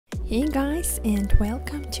Hey guys, and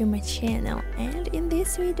welcome to my channel, and in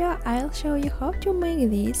this video I'll show you how to make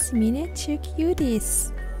these miniature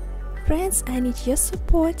cuties. Friends, I need your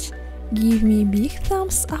support. Give me a big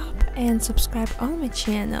thumbs up and subscribe on my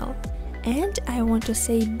channel. And I want to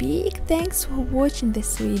say big thanks for watching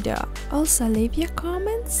this video. Also leave your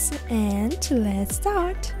comments and let's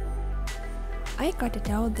start. I cut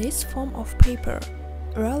out this form of paper,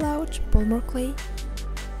 roll out polymer clay,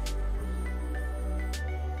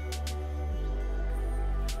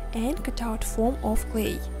 and cut out form of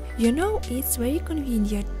clay. You know, it's very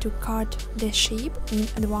convenient to cut the shape in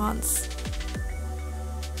advance.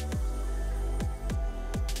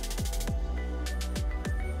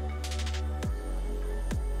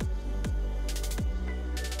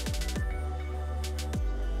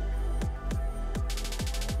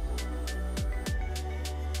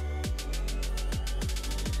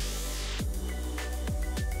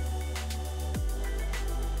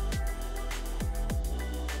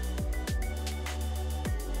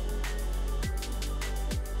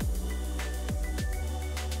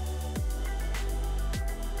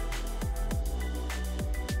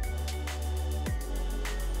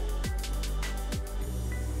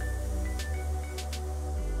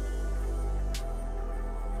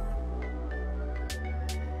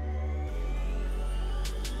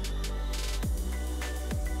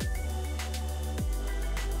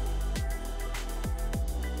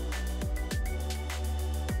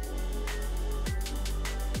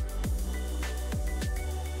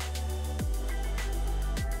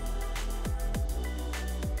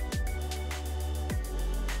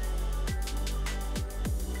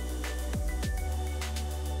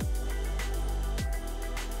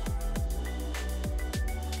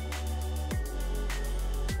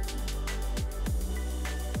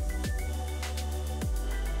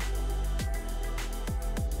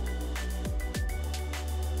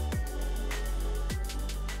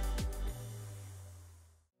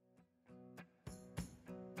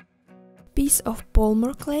 Piece of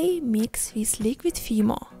polymer clay mixed with liquid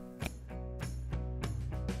Fimo.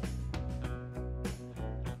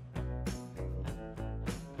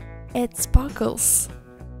 Add sparkles.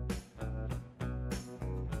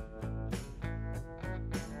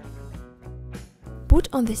 Put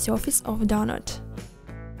on the surface of donut.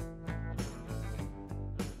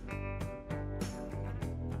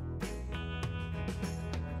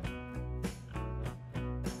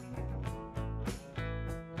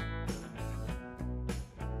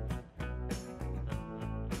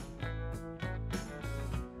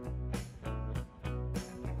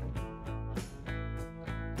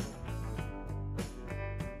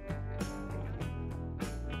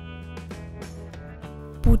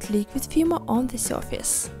 Put liquid Fimo on the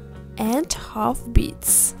surface and half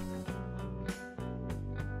beads.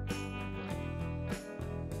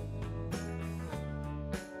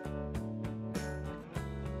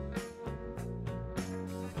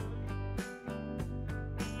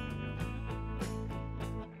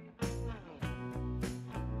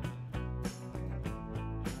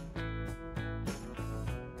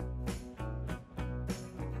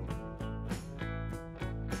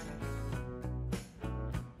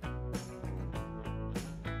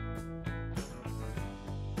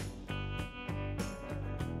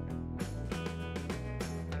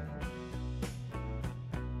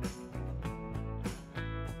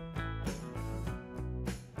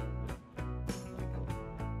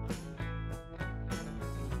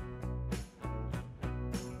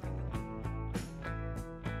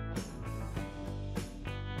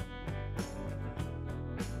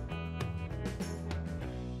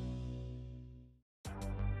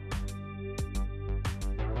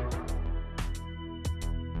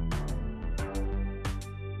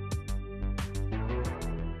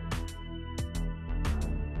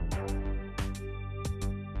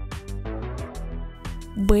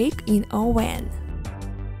 Bake in oven.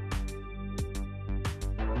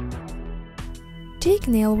 Take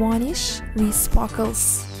nail varnish with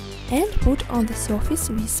sparkles and put on the surface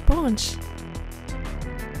with sponge.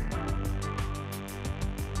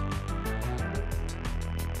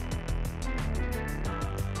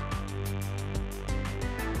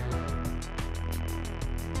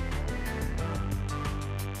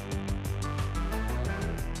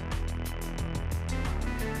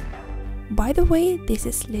 By the way, this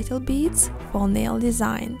is little beads for nail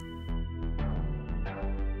design.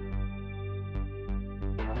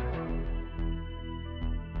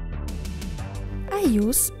 I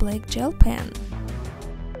use black gel pen.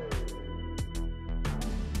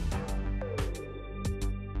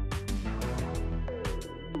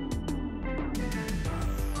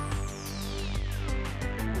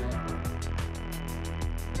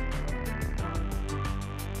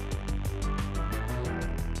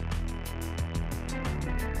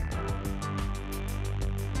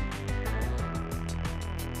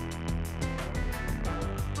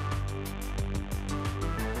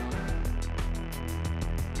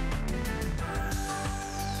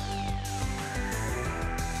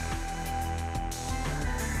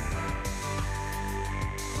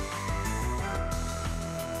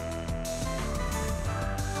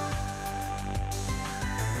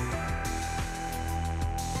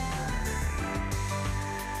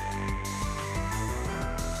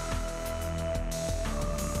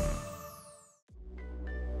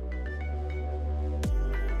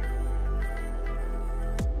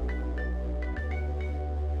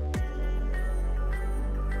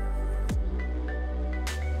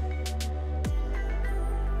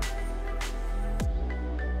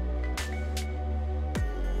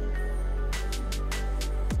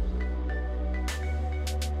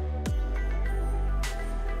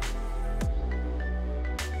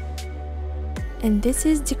 and this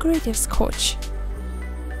is decorative scotch.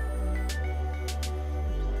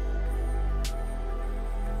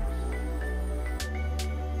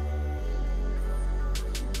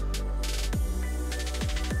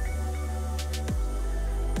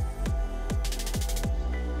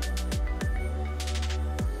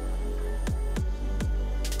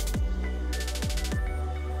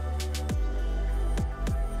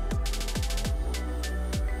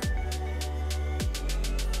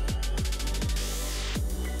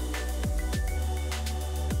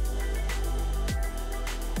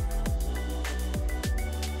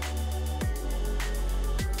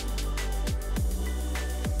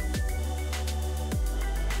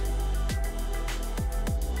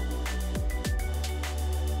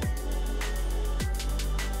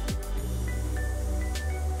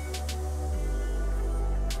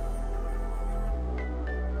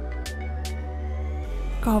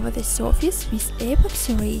 Cover the surface with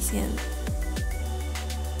epoxy resin.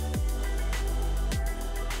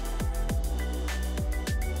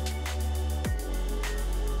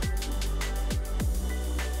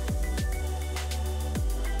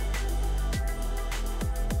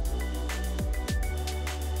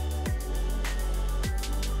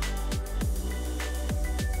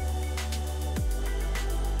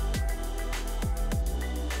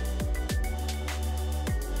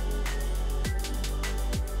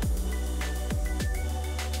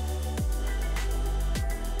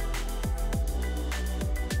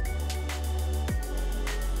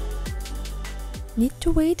 Need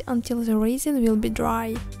to wait until the resin will be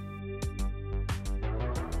dry.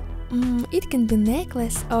 It can be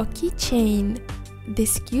necklace or keychain.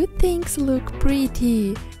 These cute things look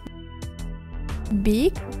pretty.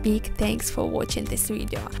 Big thanks for watching this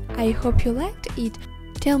video. I hope you liked it.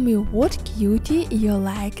 Tell me what cutie you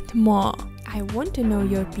liked more. I want to know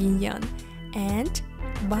your opinion. And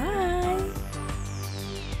bye!